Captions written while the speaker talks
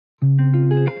Hey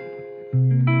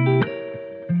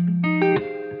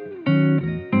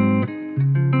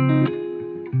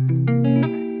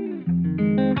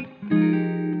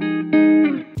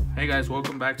guys,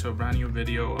 welcome back to a brand new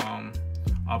video.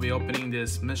 I'll be opening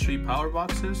this mystery power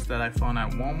boxes that I found at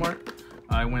Walmart.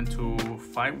 I went to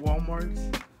 5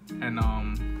 Walmarts and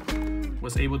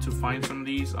was able to find some of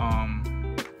these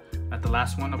at the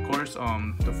last one, of course.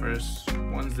 The first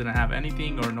ones didn't have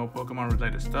anything or no Pokemon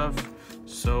related stuff,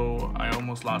 so I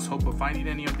almost lost hope of finding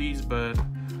any of these, but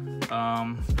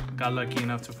got lucky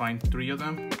enough to find 3 of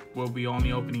them. We'll be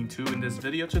only opening 2 in this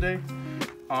video today.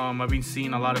 I've been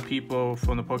seeing a lot of people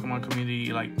from the Pokemon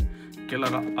community like get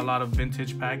a lot of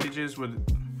vintage packages,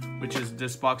 which is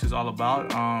this box is all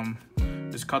about.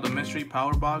 It's called the mystery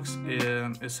power box.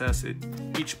 It says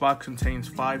each box contains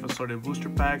 5 assorted booster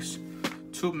packs,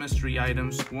 2 mystery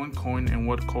items, 1 coin, and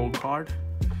 1 cold card.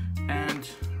 And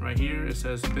right here it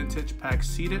says vintage pack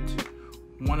seeded,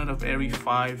 1 out of every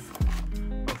 5,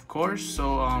 of course.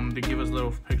 So they give us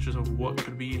little pictures of what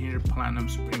could be in here: Platinum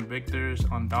Spring Victors,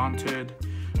 Undaunted,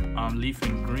 Leaf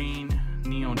and Green,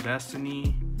 Neo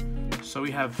Destiny. So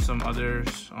we have some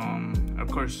others, of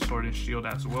course Sword and Shield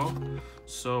as well,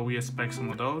 so we expect some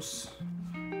of those,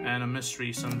 and a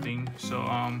mystery something. So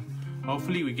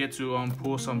hopefully we get to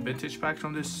pull some vintage packs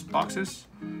from these boxes.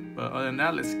 But other than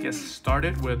that, let's get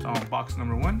started with box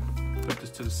number 1. Put this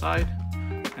to the side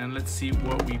and let's see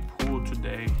what we pull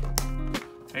today.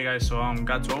 Hey guys, so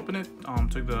got to open it,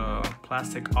 took the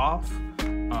plastic off,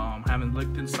 haven't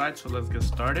looked inside, so let's get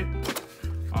started.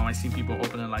 I see people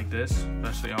open it like this,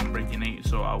 especially on Breaking 8,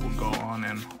 so I will go on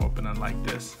and open it like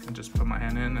this and just put my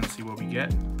hand in and see what we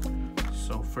get.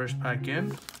 So first pack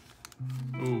in.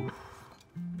 Ooh,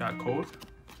 got code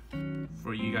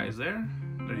for you guys there.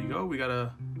 There you go. We got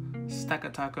a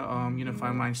Stakataka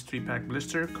Unified Minds 3-pack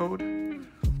blister code.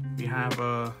 We have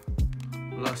a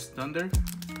Lust Thunder.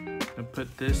 I'll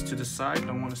put this to the side,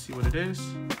 don't want to see what it is.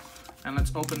 And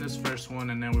let's open this first one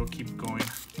and then we'll keep going.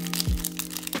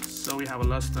 So we have a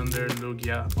Lust Thunder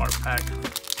Lugia art pack.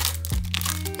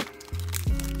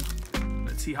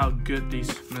 Let's see how good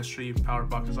these mystery power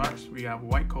boxes are. So we have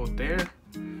white code there,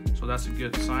 so that's a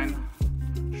good sign.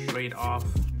 Straight off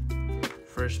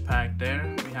first pack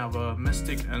there. We have a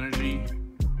Mystic Energy,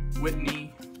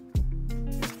 Whitney,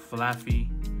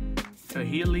 Flaffy,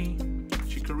 Kahili,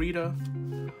 Chikorita,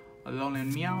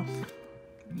 Alolan Meowth,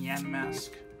 Yan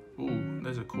Mask. Ooh,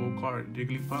 there's a cool card.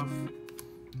 Jigglypuff,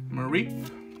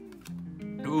 Mareep.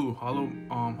 Ooh, hollow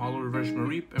reverse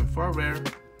Mareep, and for rare.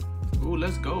 Ooh,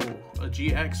 let's go. A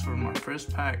GX from our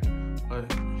first pack. A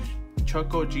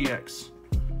Choco GX.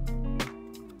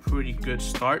 Pretty good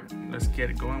start. Let's get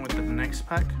it going with the next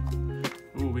pack.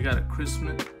 Ooh, we got a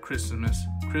Crimson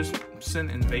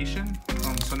Invasion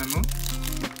from Sun and Moon.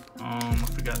 I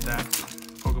forgot that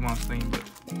Pokemon's name, but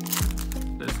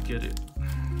let's get it.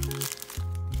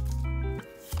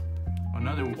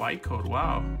 Another white code.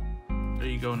 Wow. There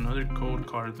you go, another code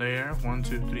card there. 1,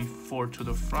 2, 3, 4 to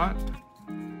the front.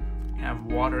 We have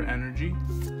Water Energy.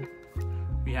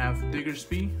 We have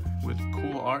Diggersby with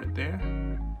cool art there.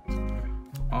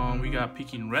 We got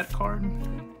Peking Red card.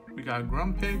 We got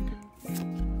Grumpig.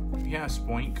 We have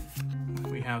Spoink.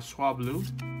 We have Swablu.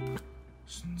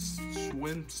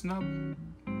 Swim Snub.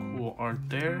 Cool art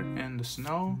there. And the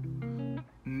Snow.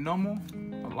 Nomo.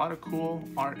 A lot of cool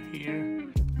art here.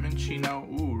 Minchino.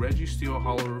 Ooh, Registeel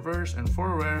Hollow Reverse, and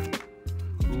for rare,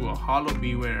 ooh, a Hollow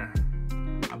Beware.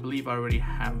 I believe I already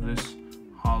have this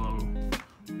Hollow,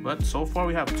 but so far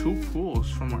we have 2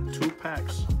 pulls from our 2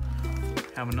 packs.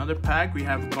 We have another pack. We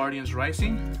have Guardians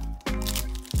Rising.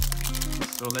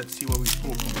 So let's see what we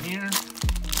pull from here.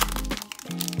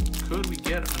 Could we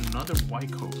get another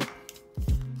white code?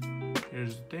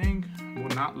 Here's the thing. We'll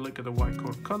not look at the white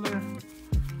code color.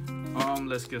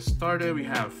 Let's get started. We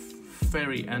have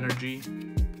Fairy Energy,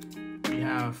 we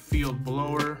have Field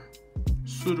Blower,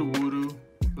 Sudowoodo,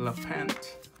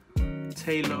 Lapent,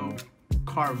 Talo,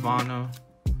 Carvana,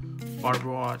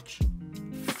 Barboach,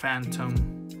 Phantom.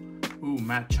 Ooh,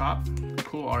 Machop,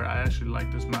 cool art. I actually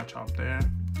like this Machop there.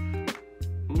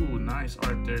 Ooh, nice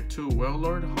art there too.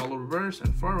 Wellord, Hollow Reverse,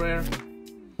 and for rare,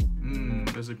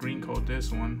 there's a green code.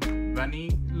 This one,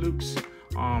 Vanilluxe,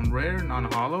 rare,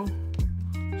 non-hollow.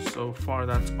 So far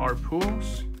that's our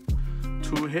pools.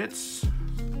 2 hits.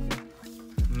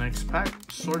 Next pack,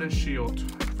 Sword and Shield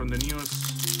from the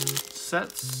newest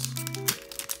sets.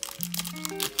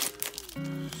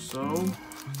 So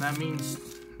that means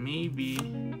maybe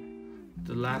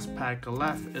the last pack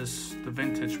left is the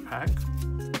vintage pack.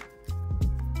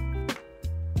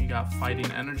 You got Fighting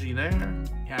Energy there.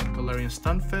 You have Galarian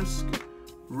Stunfisk,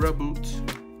 Reboot,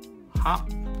 Hop,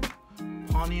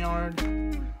 Poniard,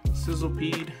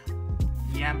 Sizzlepede,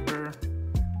 Yamper,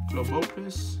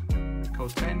 Globopus,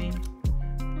 Koteni,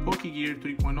 Pokegear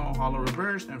 3.0 Holo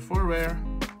Reverse, and for rare,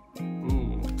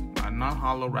 ooh, a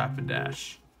non-holo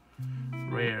Rapidash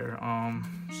rare.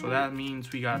 So that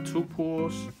means we got 2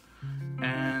 pulls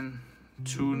and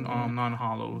 2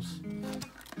 non-holos.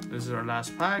 This is our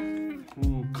last pack.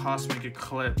 Ooh, Cosmic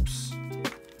Eclipse.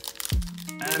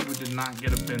 And we did not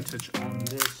get a vintage on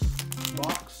this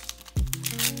box.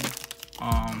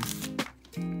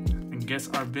 I guess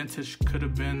our vintage could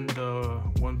have been the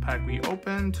one pack we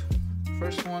opened.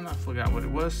 First one, I forgot what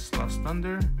it was. Lost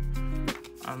Thunder.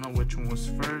 I don't know which one was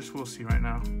first. We'll see right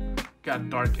now. Got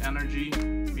Dark Energy.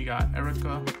 We got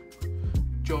Erica,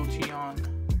 Jolteon,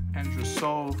 Andrew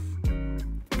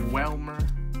Welmer,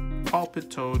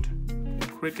 Palpitoad,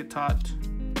 Kricketot,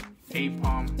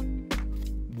 Apom,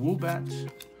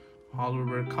 Woobat, Holo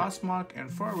Rare Cosmog,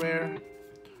 and for rare,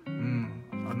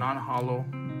 a non-holo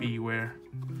Beware.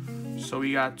 So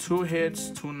we got 2 hits,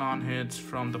 2 non-hits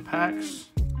from the packs.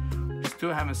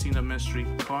 Still haven't seen the mystery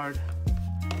card.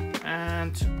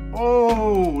 And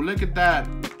oh, look at that.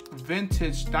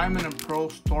 Vintage Diamond and Pearl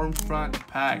Stormfront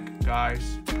pack,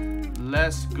 guys.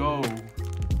 Let's go.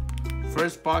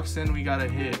 First box in, we got a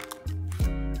hit.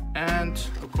 And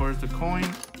of course the coin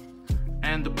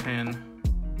and the pin.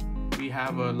 We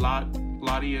have a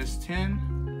Latias pin.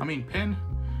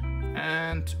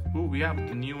 And ooh, we have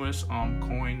the newest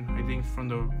coin, I think from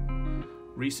the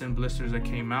recent blisters that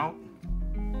came out.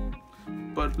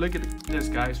 But look at this,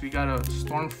 guys. We got a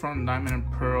Stormfront Diamond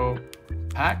and Pearl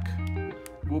pack.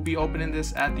 We'll be opening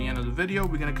this at the end of the video.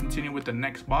 We're gonna continue with the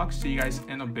next box. See you guys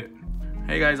in a bit.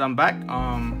 Hey guys, I'm back.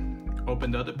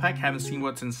 Opened the other pack. Haven't seen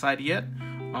what's inside yet.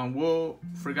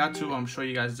 Forgot to show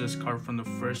you guys this card from the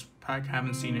first pack.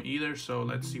 Haven't seen it either, so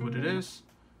let's see what it is.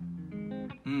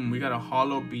 We got a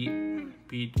holo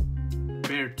beat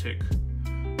Bear Tick.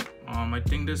 I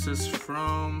think this is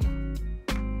from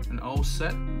an old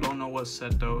set. Don't know what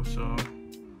set though, so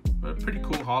but pretty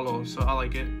cool holo, so I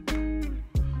like it.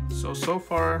 So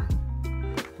far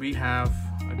we have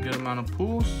a good amount of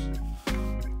pulls,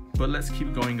 but let's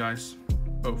keep going, guys.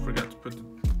 Oh, forgot to put the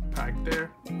pack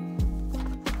there.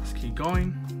 Let's keep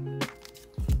going.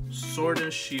 Sword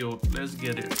and Shield, let's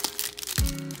get it.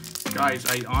 Guys,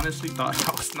 I honestly thought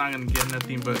I was not gonna get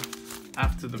nothing, but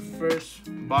after the first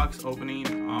box opening,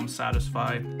 I'm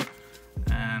satisfied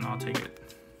and I'll take it.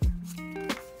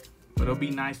 But it'll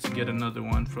be nice to get another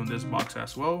one from this box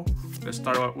as well. Let's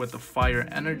start out with the Fire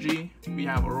Energy. We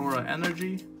have Aurora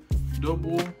Energy,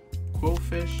 Double,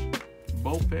 Quillfish,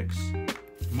 Vulpix,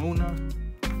 Muna,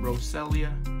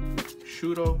 Roselia,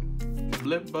 Shudo,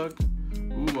 Blipbug.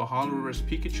 Ooh, a Holo Reverse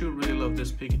Pikachu. Really love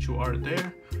this Pikachu art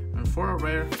there. And for a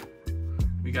rare,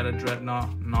 we got a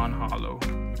Dreadnought non-holo.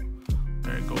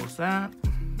 There goes that.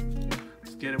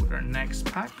 Let's get it with our next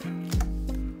pack.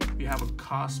 We have a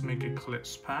Cosmic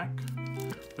Eclipse pack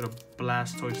with a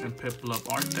Blastoise and Piplup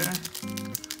art there.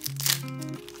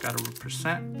 Got a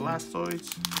represent Blastoise.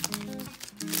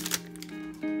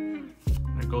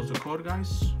 There goes the code,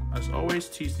 guys. As always,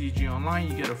 TCG Online,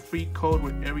 you get a free code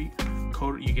with every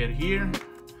code you get here.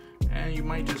 And you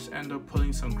might just end up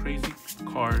pulling some crazy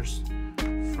cards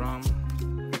from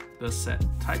the set.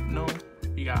 Type No.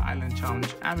 We got Island Challenge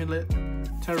Amulet,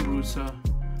 Terrusa,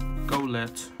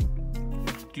 Golett,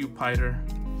 Dewpider,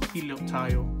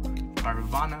 Helioptile,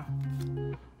 Arvana,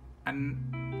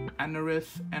 and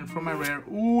Anorith. And for my rare,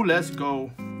 ooh, let's go.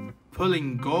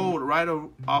 Pulling gold right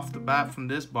off the bat from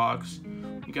this box.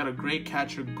 We got a Great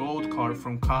Catcher Gold card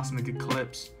from Cosmic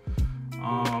Eclipse.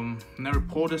 Never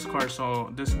pulled this card,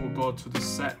 so this will go to the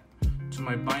set, to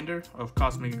my binder of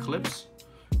Cosmic Eclipse.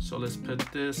 So let's put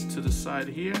this to the side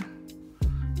here.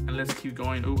 And let's keep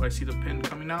going. Ooh, I see the pin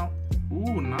coming out.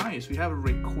 Ooh, nice. We have a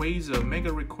Rayquaza, Mega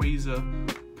Rayquaza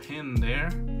pin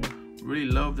there. Really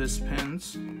love this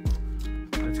pins.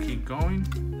 Let's keep going.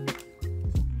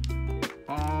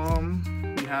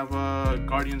 We have a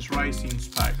Guardians Rising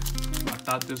pack. I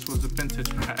thought this was a vintage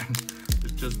pack.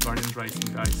 It's just Guardians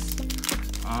Rising, guys.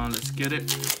 Let's get it.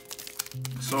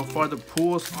 So far, the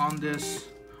pulls on this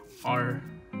are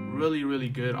really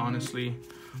good, honestly.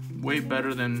 Way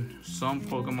better than some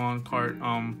Pokemon card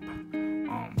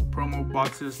promo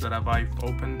boxes that I've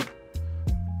opened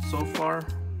so far.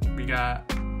 We got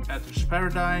Ether's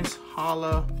Paradise,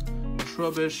 Hala,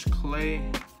 Trubbish, Clay,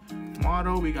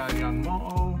 Motto. We got Young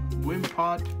Mo-O,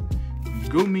 Wimpod,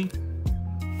 Gumi,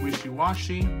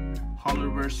 Wishy-Washy, Holo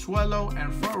Reverse Swellow,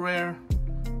 and for rare,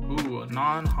 ooh, a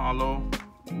non-holo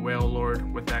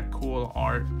Wailord with that cool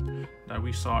art that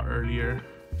we saw earlier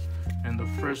in the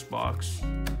first box.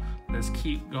 Let's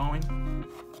keep going.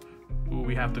 Ooh, Ooh,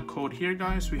 we have the code here,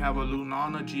 guys. We have a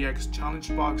Lunana GX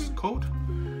challenge box code.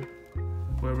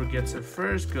 Whoever gets it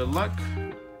first, good luck.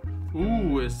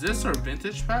 Ooh, is this our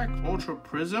vintage pack? Ultra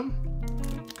Prism?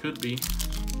 Could be.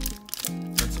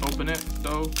 Let's open it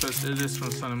though, because it is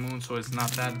from Sun and Moon, so it's not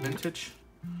that vintage.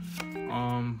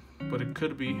 But it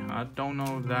could be. I don't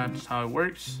know if that's how it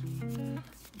works.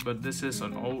 But this is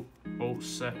an old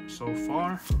set so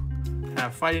far. We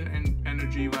have Fighting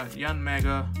Energy with Yan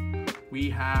Mega. We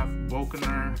have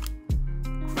Volcaner,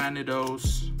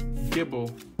 Cranidos, Gibble,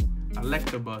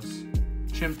 Electabuzz,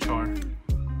 Chimchar,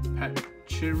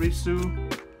 Pachirisu,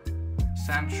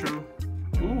 Sandshrew.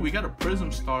 Ooh, we got a Prism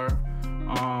Star,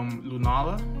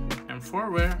 Lunala, and 4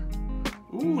 rare.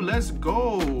 Ooh, let's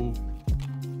go!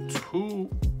 2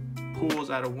 pulls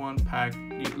out of 1 pack.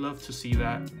 You'd love to see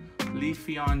that.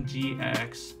 Leafeon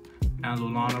GX and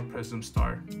Lunana Prism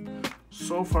Star.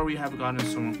 So far we have gotten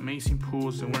some amazing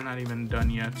pulls and we're not even done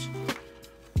yet.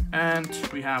 And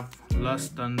we have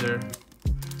Lust Thunder.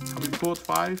 Have we pulled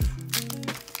 5?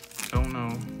 Don't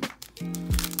know.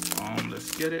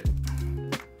 Let's get it.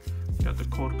 Got the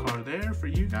code card there for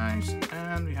you guys.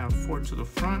 And we have 4 to the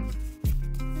front.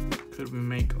 Could we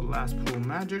make a last pull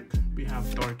magic? We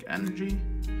have Dark Energy,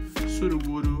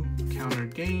 Sudowoodo, Counter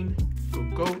Gain,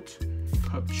 Goat,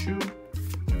 Cupchew,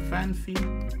 Fanfi,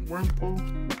 Wurmple,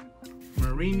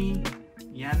 Marini,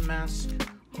 Yanmask,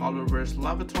 Holoverse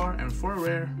Lavatar, and 4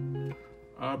 rare,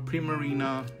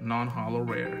 Primarina non-holo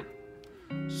rare.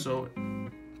 So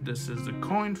this is the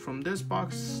coin from this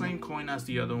box, same coin as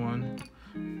the other one.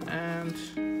 And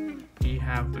we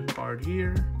have the card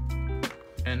here.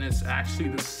 And it's actually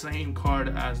the same card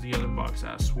as the other box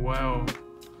as well.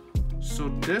 So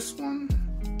this one,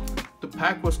 the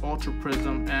pack was Ultra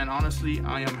Prism, and honestly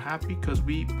I am happy because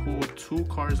we pulled 2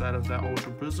 cards out of that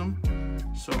Ultra Prism.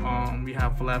 So we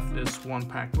have left this 1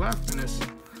 pack left, and it's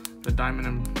the Diamond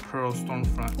and Pearl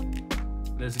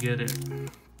Stormfront. Let's get it.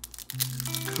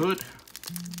 Could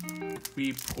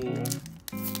we pull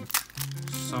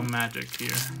some magic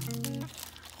here?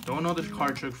 Don't know the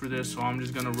card trick for this, so I'm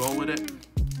just gonna roll with it.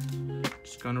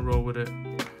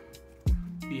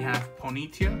 We have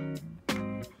Ponyta.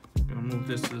 Gonna move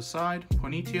this to the side.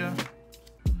 Ponyta.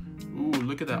 Ooh,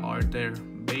 look at that art there.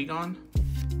 Bagon.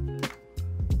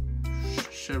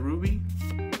 Cherubi.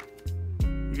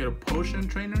 We got a Potion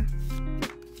Trainer.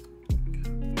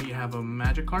 We have a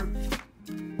Magikarp.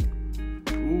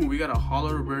 Ooh, we got a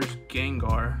Holo Reverse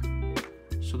Gengar.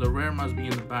 So the rare must be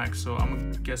in the back, so I'm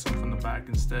gonna get some from the back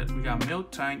instead. We got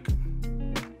Milk Tank.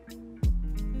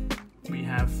 We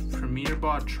have Premier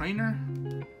Bot Trainer.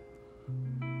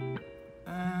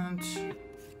 And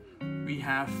we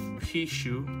have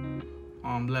Pichu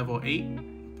level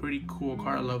 8. Pretty cool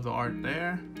card, I love the art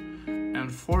there. And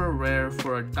for a rare,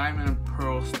 for a Diamond and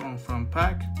Pearl Stormfront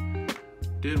pack,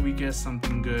 did we get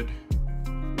something good?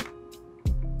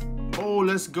 Oh,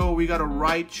 let's go, we got a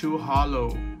Raichu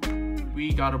Holo.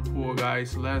 We got a pull,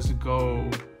 guys, let's go.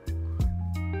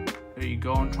 There you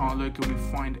go. I'm trying to look if we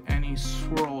find any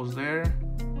swirls there,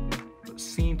 but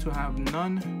seem to have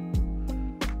none.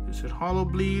 Is it Holo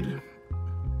Bleed?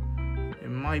 It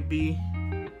might be,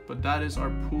 but that is our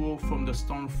pull from the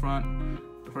Stormfront,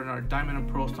 for our Diamond and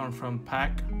Pearl Stormfront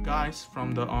pack, guys,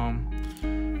 from the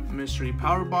mystery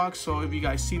power box. So if you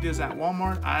guys see this at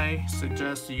Walmart, I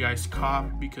suggest you guys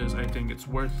cop because I think it's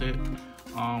worth it.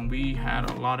 We had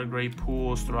a lot of great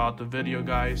pulls throughout the video,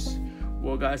 guys.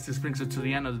 Well, guys, this brings it to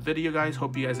the end of the video, guys.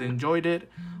 Hope you guys enjoyed it.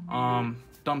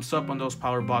 Thumbs up on those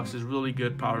power boxes, really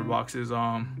good power boxes.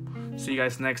 See you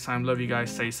guys next time. Love you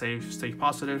guys. Stay safe, stay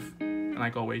positive, and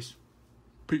like always,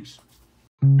 peace.